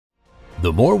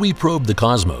The more we probe the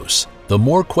cosmos, the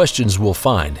more questions we'll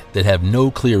find that have no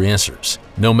clear answers.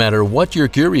 No matter what you're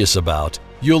curious about,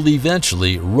 you'll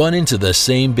eventually run into the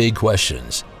same big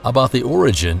questions about the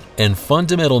origin and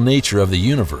fundamental nature of the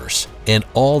universe and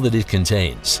all that it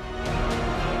contains.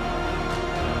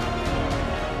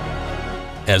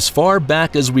 As far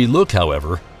back as we look,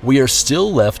 however, we are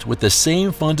still left with the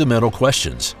same fundamental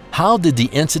questions. How did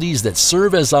the entities that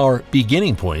serve as our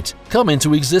beginning point come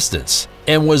into existence?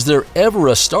 And was there ever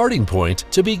a starting point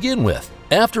to begin with?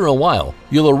 After a while,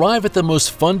 you'll arrive at the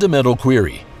most fundamental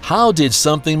query. How did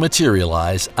something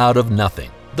materialize out of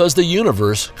nothing? Does the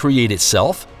universe create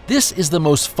itself? This is the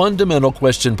most fundamental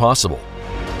question possible,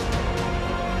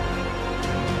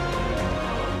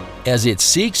 as it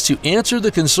seeks to answer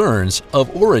the concerns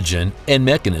of origin and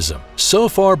mechanism. So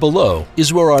far below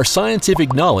is where our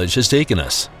scientific knowledge has taken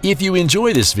us. If you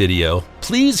enjoy this video,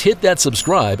 please hit that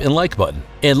subscribe and like button,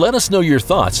 and let us know your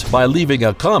thoughts by leaving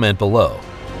a comment below.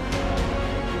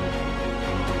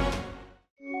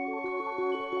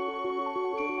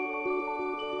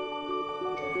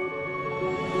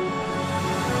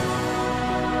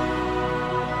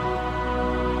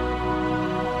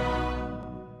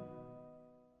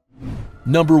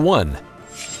 Number 1.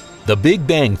 The Big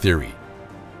Bang Theory.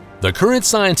 The current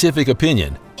scientific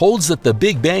opinion holds that the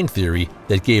Big Bang Theory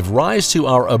that gave rise to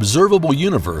our observable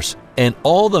universe and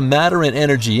all the matter and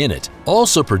energy in it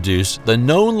also produced the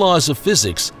known laws of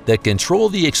physics that control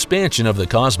the expansion of the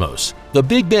cosmos. The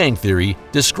Big Bang Theory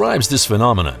describes this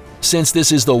phenomenon. Since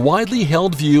this is the widely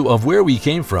held view of where we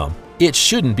came from, it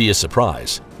shouldn't be a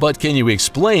surprise. But can you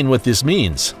explain what this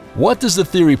means? What does the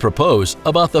theory propose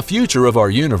about the future of our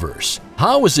universe?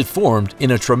 How was it formed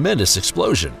in a tremendous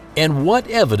explosion? And what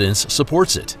evidence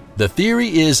supports it? The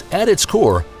theory is, at its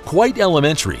core, quite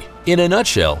elementary. In a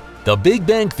nutshell, the Big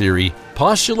Bang Theory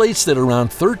postulates that around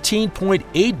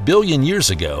 13.8 billion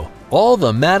years ago, all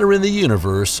the matter in the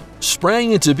universe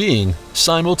sprang into being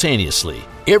simultaneously.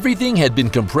 Everything had been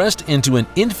compressed into an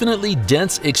infinitely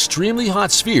dense, extremely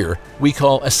hot sphere we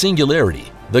call a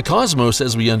singularity. The cosmos,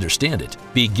 as we understand it,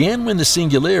 began when the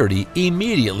singularity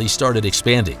immediately started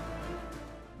expanding.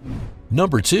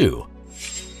 Number 2.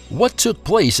 What took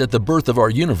place at the birth of our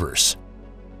universe?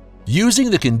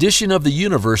 Using the condition of the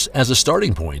universe as a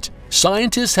starting point,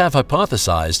 scientists have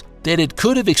hypothesized that it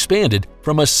could have expanded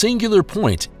from a singular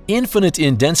point, infinite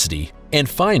in density and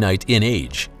finite in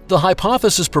age. The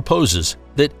hypothesis proposes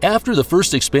that after the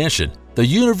first expansion, the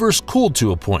universe cooled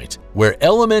to a point where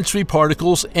elementary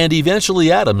particles and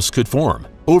eventually atoms could form.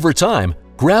 Over time,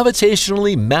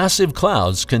 gravitationally massive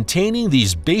clouds containing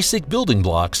these basic building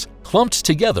blocks clumped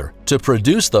together to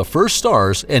produce the first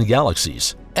stars and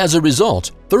galaxies. As a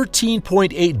result,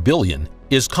 13.8 billion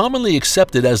is commonly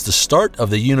accepted as the start of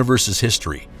the universe's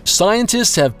history.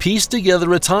 Scientists have pieced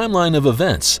together a timeline of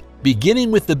events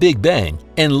beginning with the Big Bang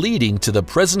and leading to the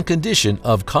present condition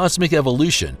of cosmic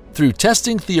evolution through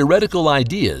testing theoretical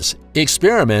ideas,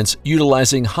 experiments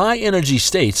utilizing high-energy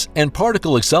states and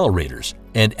particle accelerators,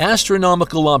 and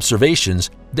astronomical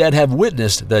observations that have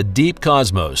witnessed the deep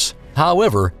cosmos.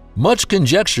 However, much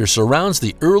conjecture surrounds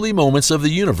the early moments of the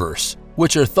universe,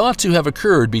 which are thought to have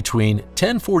occurred between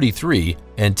 1043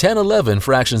 and 1011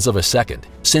 fractions of a second.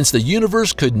 Since the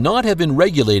universe could not have been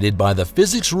regulated by the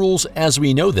physics rules as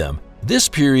we know them, this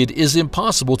period is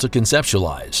impossible to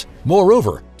conceptualize.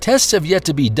 Moreover, tests have yet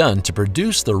to be done to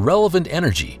produce the relevant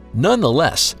energy.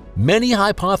 Nonetheless, many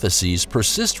hypotheses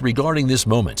persist regarding this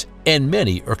moment, and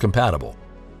many are compatible.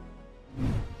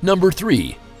 Number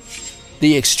 3.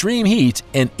 The extreme heat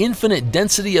and infinite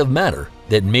density of matter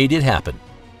that made it happen.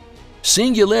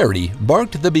 Singularity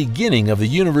marked the beginning of the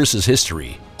universe's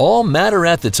history. All matter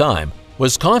at the time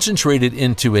was concentrated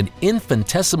into an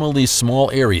infinitesimally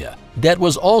small area that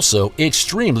was also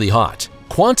extremely hot.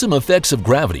 Quantum effects of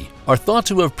gravity are thought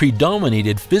to have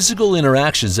predominated physical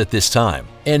interactions at this time,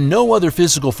 and no other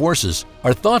physical forces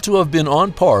are thought to have been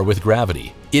on par with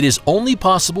gravity. It is only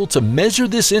possible to measure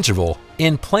this interval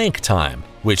in Planck time,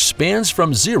 which spans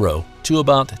from 0 to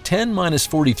about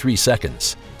 10⁻43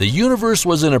 seconds. The universe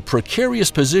was in a precarious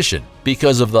position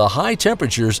because of the high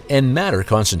temperatures and matter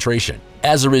concentration.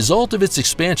 As a result of its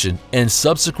expansion and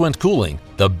subsequent cooling,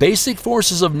 the basic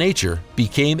forces of nature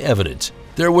became evident.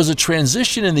 There was a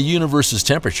transition in the universe's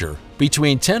temperature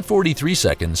between 1043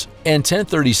 seconds and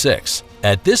 1036.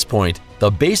 At this point,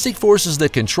 the basic forces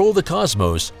that control the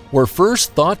cosmos were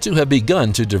first thought to have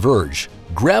begun to diverge.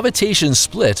 Gravitation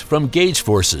split from gauge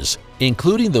forces,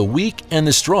 including the weak and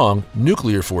the strong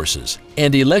nuclear forces,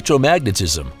 and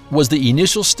electromagnetism was the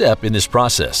initial step in this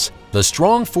process. The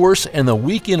strong force and the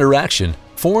weak interaction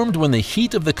formed when the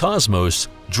heat of the cosmos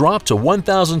dropped to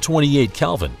 1028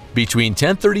 Kelvin between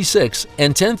 1036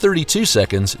 and 1032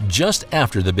 seconds just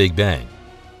after the Big Bang.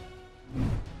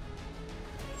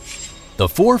 The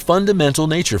four fundamental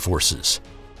nature forces.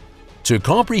 To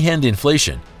comprehend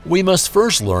inflation, we must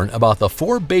first learn about the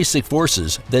four basic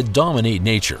forces that dominate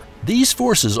nature. These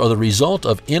forces are the result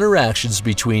of interactions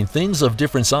between things of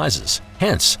different sizes.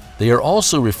 Hence, they are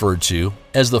also referred to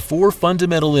as the four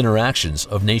fundamental interactions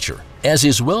of nature. As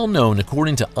is well known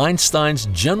according to Einstein's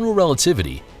general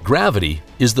relativity, gravity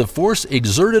is the force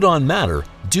exerted on matter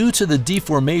due to the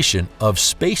deformation of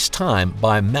space-time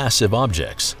by massive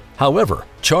objects. However,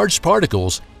 charged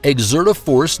particles exert a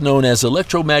force known as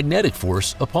electromagnetic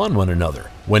force upon one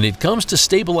another. When it comes to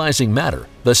stabilizing matter,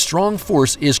 the strong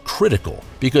force is critical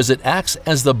because it acts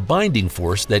as the binding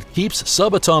force that keeps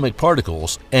subatomic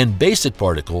particles and basic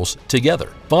particles together.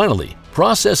 Finally,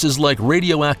 processes like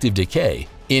radioactive decay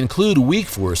include weak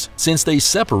force since they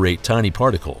separate tiny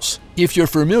particles. If you're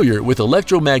familiar with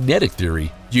electromagnetic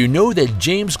theory, you know that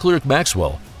James Clerk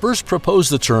Maxwell first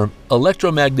proposed the term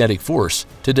electromagnetic force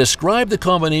to describe the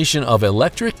combination of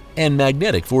electric and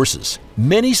magnetic forces.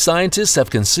 Many scientists have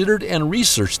considered and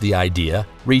researched the idea,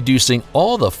 reducing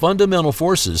all the fundamental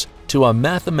forces to a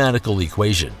mathematical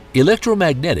equation.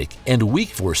 Electromagnetic and weak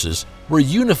forces were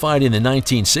unified in the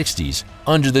 1960s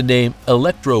under the name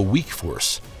electroweak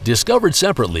force, discovered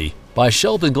separately by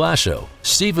Sheldon Glashow,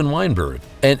 Steven Weinberg,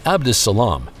 and Abdus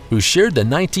Salam, who shared the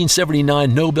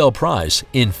 1979 Nobel Prize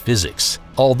in Physics.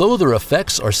 Although their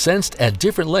effects are sensed at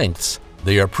different lengths,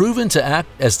 they are proven to act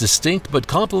as distinct but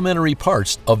complementary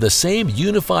parts of the same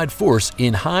unified force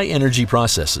in high-energy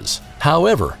processes.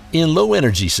 However, in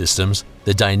low-energy systems,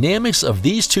 the dynamics of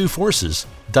these two forces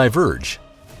diverge.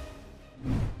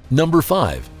 Number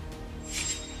 5.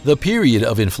 The period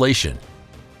of inflation.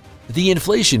 The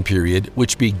inflation period,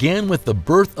 which began with the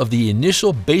birth of the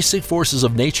initial basic forces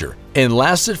of nature and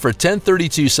lasted for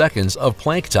 1032 seconds of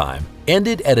Planck time,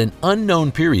 ended at an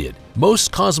unknown period.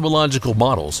 Most cosmological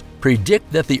models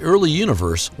predict that the early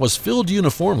universe was filled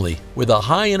uniformly with a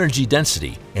high energy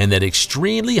density and that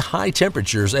extremely high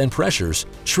temperatures and pressures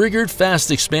triggered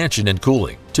fast expansion and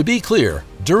cooling. To be clear,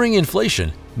 during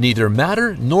inflation, neither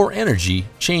matter nor energy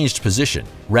changed position.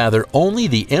 Rather, only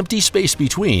the empty space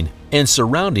between and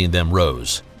surrounding them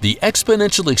rose. The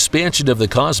exponential expansion of the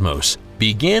cosmos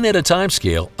began at a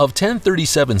timescale of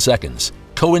 1037 seconds,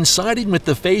 coinciding with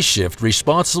the phase shift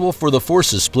responsible for the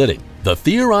forces splitting. The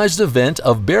theorized event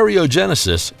of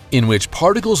baryogenesis, in which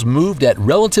particles moved at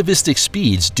relativistic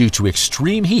speeds due to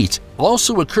extreme heat,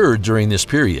 also occurred during this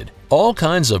period. All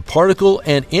kinds of particle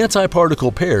and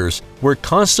antiparticle pairs were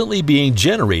constantly being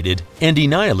generated and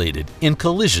annihilated in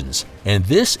collisions, and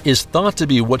this is thought to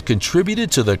be what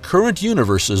contributed to the current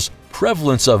universe's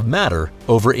prevalence of matter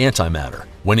over antimatter.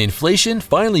 When inflation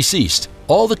finally ceased,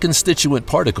 all the constituent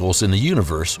particles in the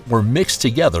universe were mixed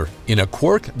together in a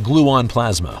quark-gluon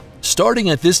plasma. Starting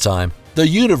at this time, the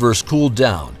universe cooled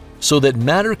down so that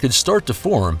matter could start to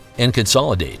form and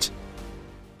consolidate.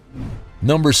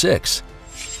 Number 6.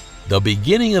 The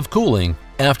beginning of cooling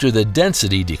after the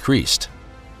density decreased.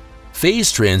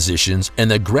 Phase transitions and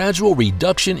the gradual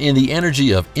reduction in the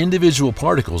energy of individual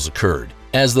particles occurred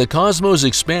as the cosmos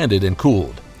expanded and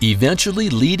cooled, eventually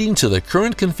leading to the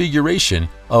current configuration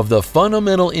of the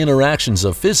fundamental interactions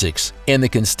of physics and the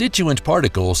constituent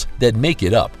particles that make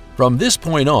it up. From this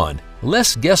point on,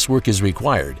 less guesswork is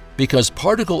required because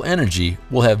particle energy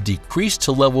will have decreased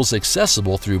to levels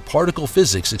accessible through particle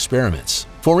physics experiments.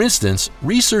 For instance,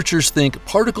 researchers think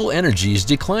particle energies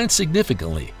declined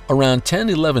significantly around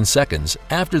 10-11 seconds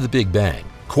after the Big Bang.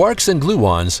 Quarks and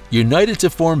gluons united to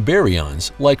form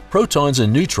baryons like protons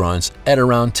and neutrons at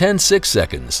around 10-6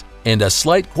 seconds, and a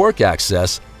slight quark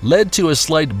access led to a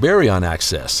slight baryon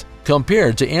access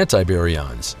compared to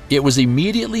antibaryons. It was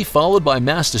immediately followed by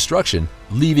mass destruction,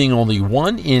 leaving only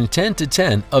 1 in 10 to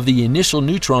 10 of the initial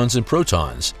neutrons and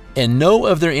protons, and no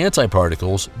of their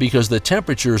antiparticles because the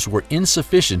temperatures were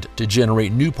insufficient to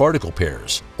generate new particle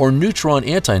pairs or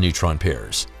neutron-antineutron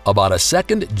pairs. About a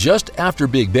second just after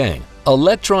Big Bang,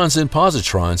 electrons and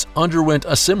positrons underwent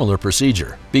a similar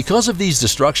procedure. Because of these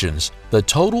destructions, the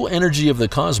total energy of the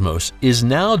cosmos is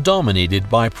now dominated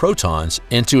by protons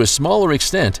and, to a smaller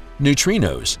extent,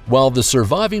 neutrinos, while the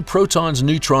surviving protons,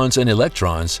 neutrons, and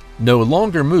electrons no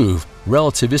longer move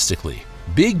relativistically.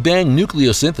 Big Bang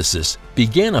nucleosynthesis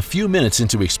began a few minutes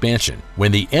into expansion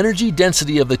when the energy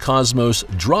density of the cosmos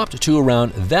dropped to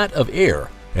around that of air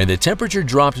and the temperature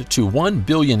dropped to 1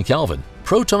 billion Kelvin.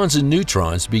 Protons and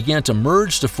neutrons began to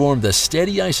merge to form the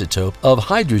steady isotope of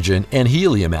hydrogen and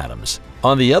helium atoms.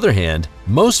 On the other hand,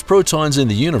 most protons in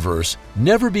the universe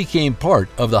never became part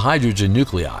of the hydrogen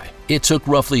nuclei. It took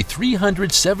roughly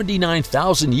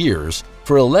 379,000 years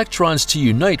for electrons to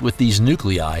unite with these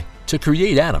nuclei to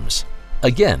create atoms.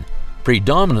 Again,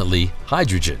 predominantly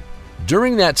hydrogen.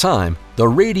 During that time, the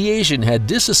radiation had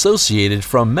disassociated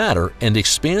from matter and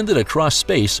expanded across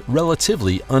space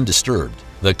relatively undisturbed.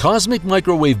 The cosmic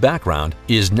microwave background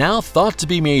is now thought to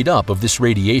be made up of this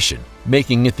radiation,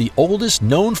 making it the oldest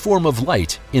known form of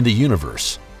light in the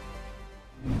universe.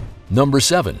 Number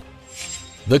 7.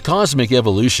 The cosmic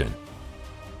evolution.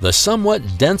 The somewhat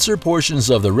denser portions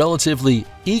of the relatively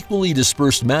equally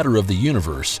dispersed matter of the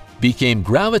universe became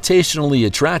gravitationally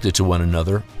attracted to one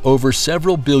another over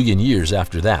several billion years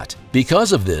after that.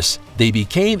 Because of this, they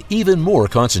became even more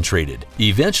concentrated,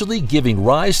 eventually giving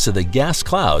rise to the gas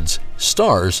clouds,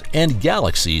 stars, and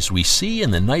galaxies we see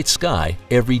in the night sky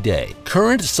every day.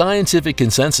 Current scientific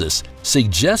consensus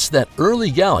suggests that early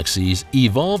galaxies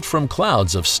evolved from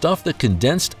clouds of stuff that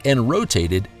condensed and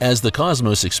rotated as the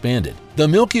cosmos expanded. The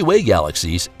Milky Way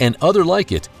galaxies and other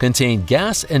like it contain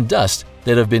gas and dust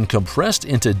that have been compressed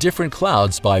into different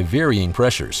clouds by varying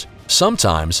pressures.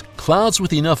 Sometimes, clouds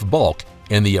with enough bulk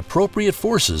and the appropriate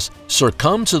forces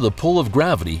succumbed to the pull of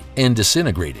gravity and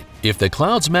disintegrated. If the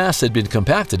cloud's mass had been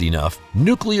compacted enough,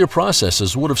 nuclear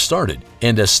processes would have started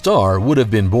and a star would have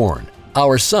been born.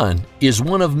 Our Sun is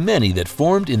one of many that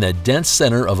formed in the dense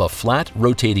center of a flat,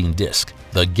 rotating disk.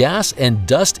 The gas and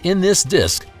dust in this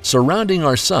disk surrounding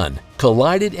our Sun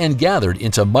collided and gathered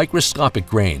into microscopic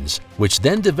grains, which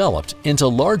then developed into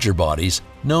larger bodies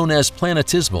known as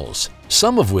planetesimals,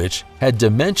 some of which had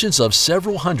dimensions of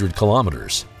several hundred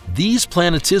kilometers. These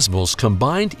planetesimals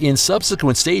combined in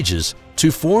subsequent stages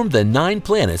to form the 9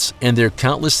 planets and their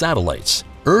countless satellites.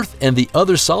 Earth and the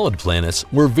other solid planets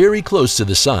were very close to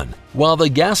the Sun, while the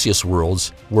gaseous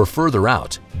worlds were further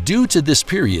out. Due to this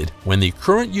period, when the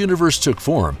current universe took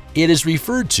form, it is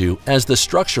referred to as the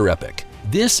structure epoch.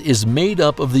 This is made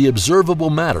up of the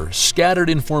observable matter scattered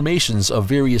in formations of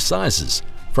various sizes,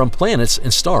 from planets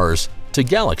and stars to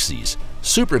galaxies,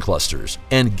 superclusters,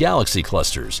 and galaxy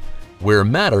clusters, where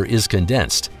matter is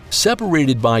condensed,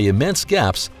 separated by immense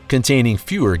gaps containing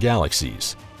fewer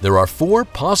galaxies. There are 4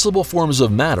 possible forms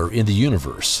of matter in the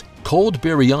universe: cold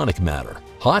baryonic matter,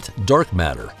 hot dark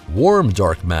matter, warm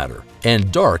dark matter,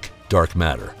 and dark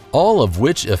matter, all of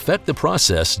which affect the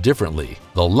process differently.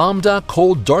 The lambda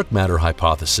cold dark matter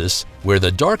hypothesis, where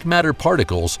the dark matter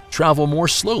particles travel more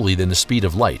slowly than the speed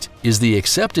of light, is the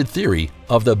accepted theory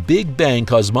of the Big Bang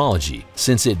cosmology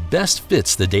since it best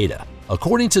fits the data.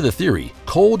 According to the theory,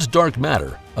 cold dark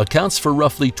matter accounts for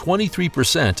roughly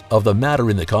 23% of the matter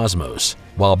in the cosmos,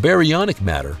 while baryonic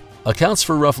matter accounts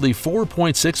for roughly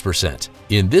 4.6%.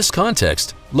 In this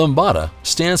context, lambda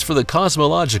stands for the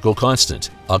cosmological constant,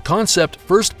 a concept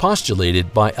first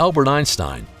postulated by Albert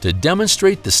Einstein to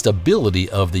demonstrate the stability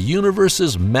of the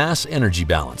universe's mass-energy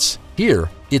balance. Here,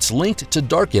 it's linked to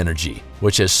dark energy,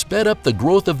 which has sped up the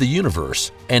growth of the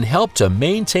universe and helped to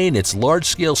maintain its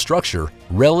large-scale structure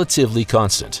relatively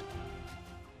constant.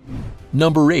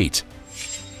 Number 8.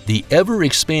 The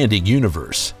ever-expanding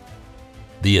universe.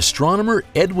 The astronomer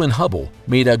Edwin Hubble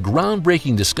made a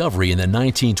groundbreaking discovery in the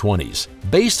 1920s.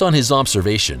 Based on his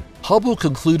observation, Hubble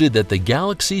concluded that the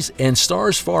galaxies and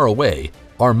stars far away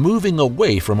are moving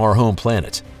away from our home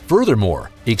planet. Furthermore,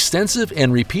 extensive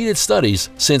and repeated studies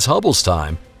since Hubble's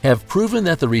time have proven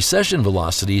that the recession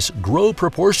velocities grow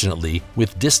proportionately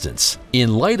with distance.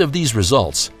 In light of these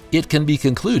results, it can be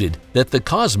concluded that the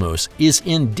cosmos is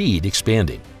indeed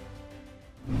expanding.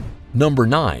 Number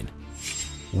 9.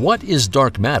 What is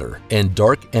dark matter and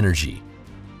dark energy?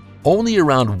 Only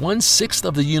around 1/6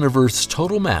 of the universe's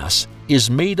total mass is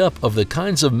made up of the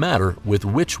kinds of matter with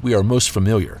which we are most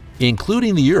familiar,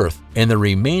 including the Earth and the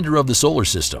remainder of the solar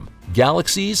system,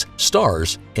 galaxies,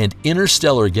 stars, and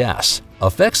interstellar gas.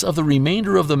 Effects of the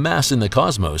remainder of the mass in the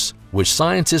cosmos, which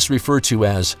scientists refer to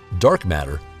as dark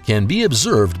matter, can be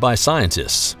observed by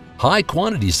scientists. High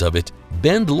quantities of it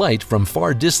bend light from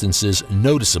far distances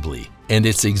noticeably, and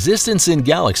its existence in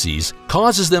galaxies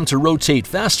causes them to rotate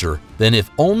faster than if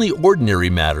only ordinary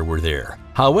matter were there.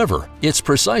 However, its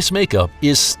precise makeup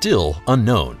is still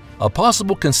unknown. A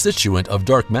possible constituent of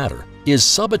dark matter is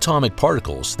subatomic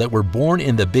particles that were born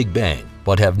in the Big Bang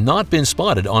but have not been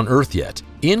spotted on Earth yet.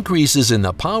 Increases in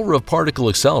the power of particle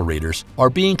accelerators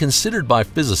are being considered by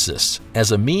physicists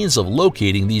as a means of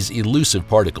locating these elusive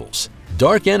particles.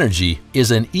 Dark energy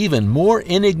is an even more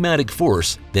enigmatic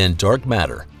force than dark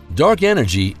matter. Dark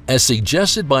energy, as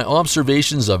suggested by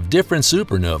observations of different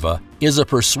supernovae, is a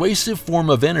persuasive form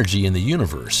of energy in the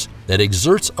universe that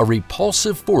exerts a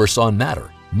repulsive force on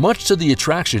matter, much to the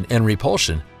attraction and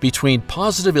repulsion between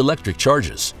positive electric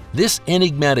charges. This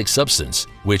enigmatic substance,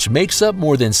 which makes up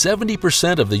more than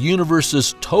 70% of the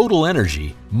universe's total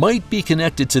energy, might be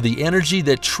connected to the energy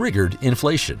that triggered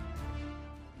inflation.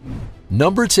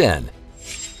 Number 10.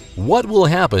 What will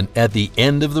happen at the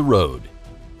end of the road?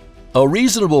 A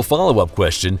reasonable follow-up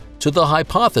question to the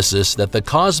hypothesis that the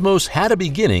cosmos had a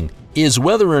beginning is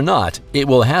whether or not it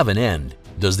will have an end.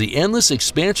 Does the endless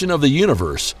expansion of the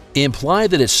universe imply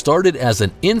that it started as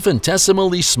an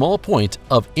infinitesimally small point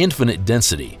of infinite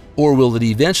density? Or will it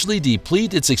eventually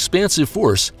deplete its expansive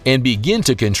force and begin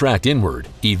to contract inward,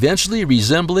 eventually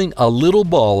resembling a little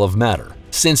ball of matter?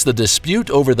 Since the dispute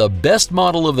over the best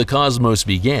model of the cosmos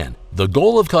began, the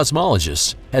goal of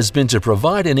cosmologists has been to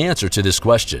provide an answer to this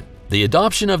question. The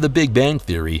adoption of the Big Bang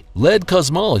Theory led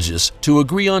cosmologists to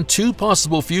agree on two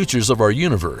possible futures of our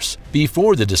universe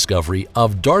before the discovery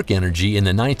of dark energy in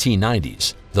the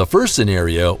 1990s. The first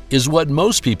scenario is what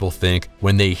most people think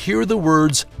when they hear the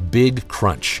words Big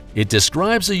Crunch. It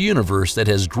describes a universe that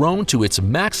has grown to its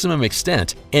maximum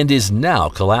extent and is now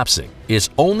collapsing. It's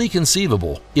only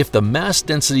conceivable if the mass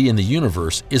density in the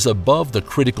universe is above the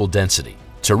critical density.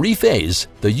 To rephase,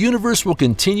 the universe will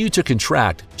continue to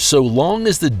contract so long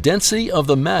as the density of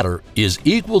the matter is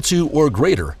equal to or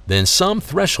greater than some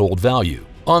threshold value.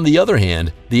 On the other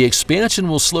hand, the expansion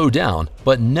will slow down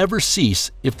but never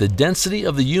cease if the density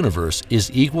of the universe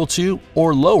is equal to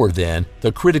or lower than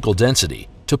the critical density.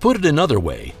 To put it another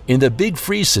way, in the Big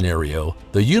Freeze scenario,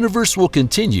 the universe will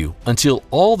continue until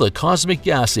all the cosmic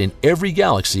gas in every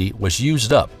galaxy was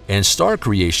used up and star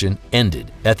creation ended.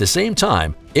 At the same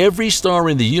time, every star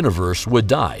in the universe would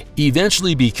die,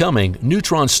 eventually becoming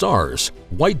neutron stars,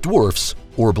 white dwarfs,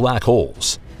 or black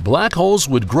holes. Black holes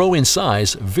would grow in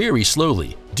size very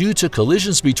slowly due to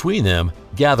collisions between them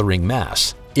gathering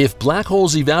mass. If black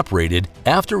holes evaporated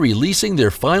after releasing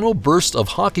their final burst of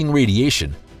Hawking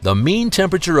radiation, the mean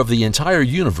temperature of the entire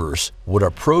universe would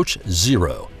approach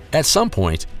zero. At some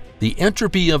point, the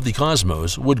entropy of the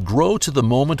cosmos would grow to the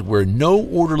moment where no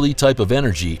orderly type of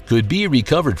energy could be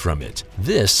recovered from it.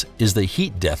 This is the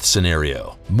heat death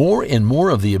scenario. More and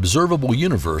more of the observable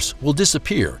universe will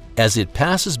disappear as it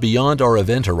passes beyond our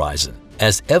event horizon,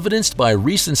 as evidenced by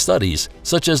recent studies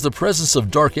such as the presence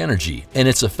of dark energy and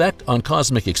its effect on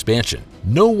cosmic expansion.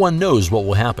 No one knows what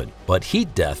will happen, but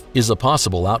heat death is a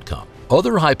possible outcome.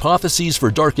 Other hypotheses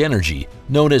for dark energy,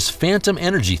 known as phantom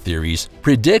energy theories,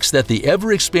 predicts that the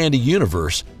ever-expanding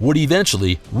universe would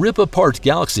eventually rip apart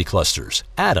galaxy clusters,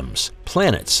 atoms,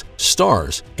 planets,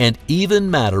 stars, and even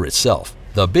matter itself.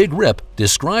 The Big Rip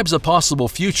describes a possible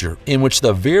future in which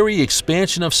the very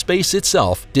expansion of space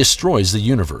itself destroys the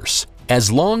universe. As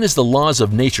long as the laws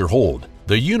of nature hold,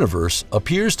 the universe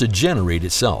appears to generate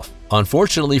itself.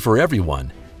 Unfortunately for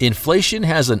everyone, inflation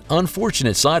has an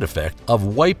unfortunate side effect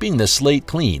of wiping the slate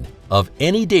clean of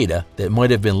any data that might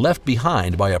have been left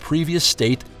behind by a previous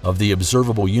state of the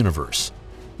observable universe.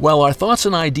 While our thoughts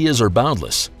and ideas are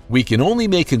boundless, we can only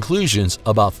make conclusions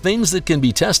about things that can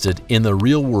be tested in the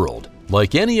real world.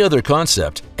 Like any other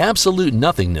concept, absolute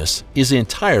nothingness is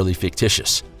entirely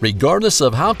fictitious, regardless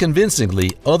of how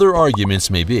convincingly other arguments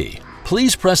may be.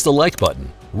 Please press the like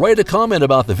button, write a comment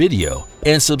about the video,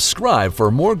 and subscribe for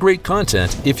more great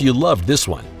content if you loved this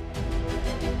one.